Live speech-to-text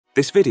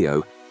This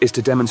video is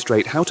to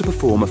demonstrate how to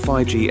perform a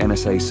 5G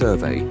NSA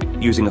survey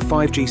using a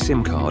 5G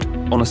SIM card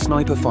on a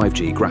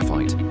SNYPER-5G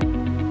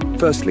graphite.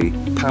 Firstly,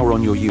 power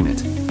on your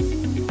unit.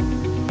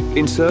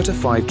 Insert a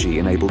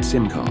 5G-enabled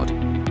SIM card.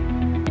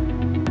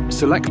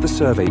 Select the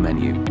survey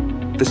menu.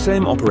 The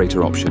same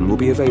operator option will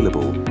be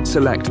available.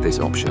 Select this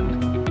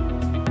option.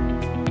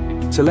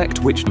 Select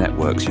which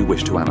networks you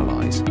wish to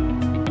analyze.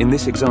 In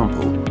this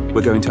example,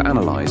 we're going to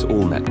analyze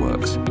all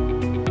networks.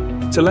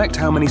 Select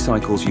how many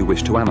cycles you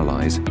wish to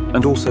analyze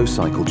and also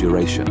cycle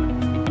duration.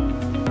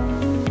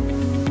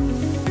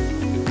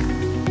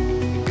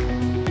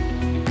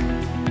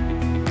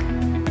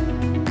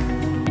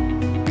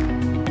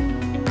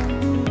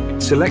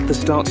 Select the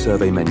Start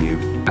Survey menu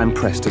and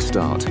press to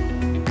start.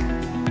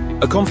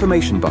 A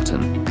confirmation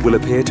button will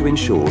appear to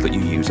ensure that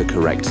you use a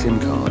correct SIM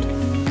card.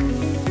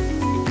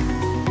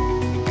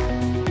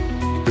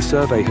 The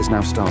survey has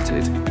now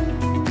started.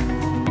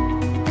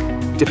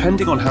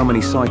 Depending on how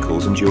many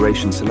cycles and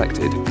duration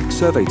selected,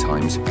 survey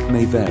times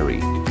may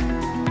vary.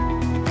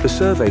 The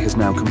survey has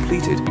now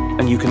completed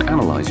and you can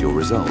analyze your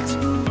results.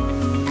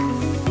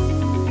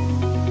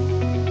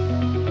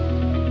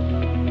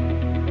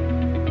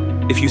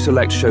 If you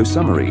select Show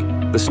Summary,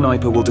 the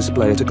SNYPER will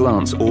display at a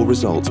glance all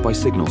results by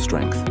signal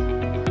strength.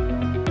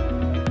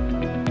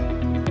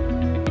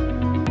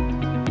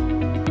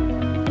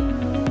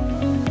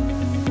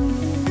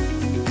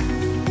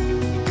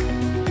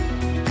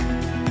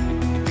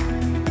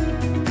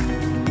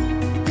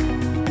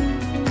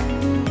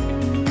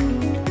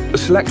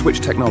 Select which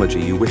technology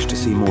you wish to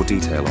see more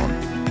detail on.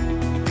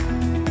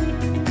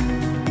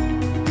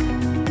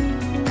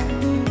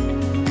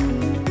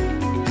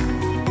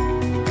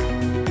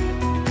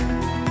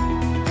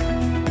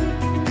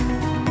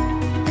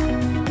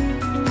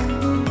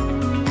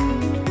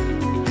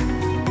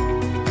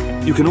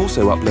 You can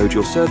also upload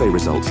your survey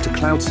results to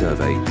Cloud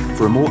Survey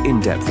for a more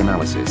in-depth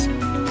analysis.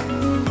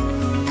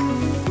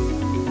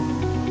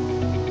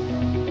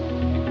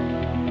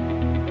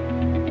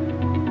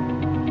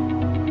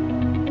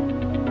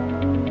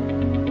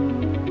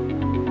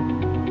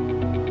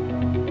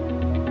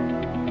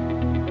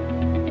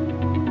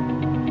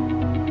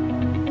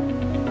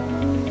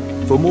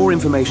 For more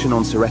information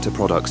on Siretta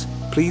products,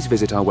 please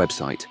visit our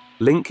website.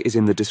 Link is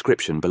in the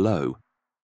description below.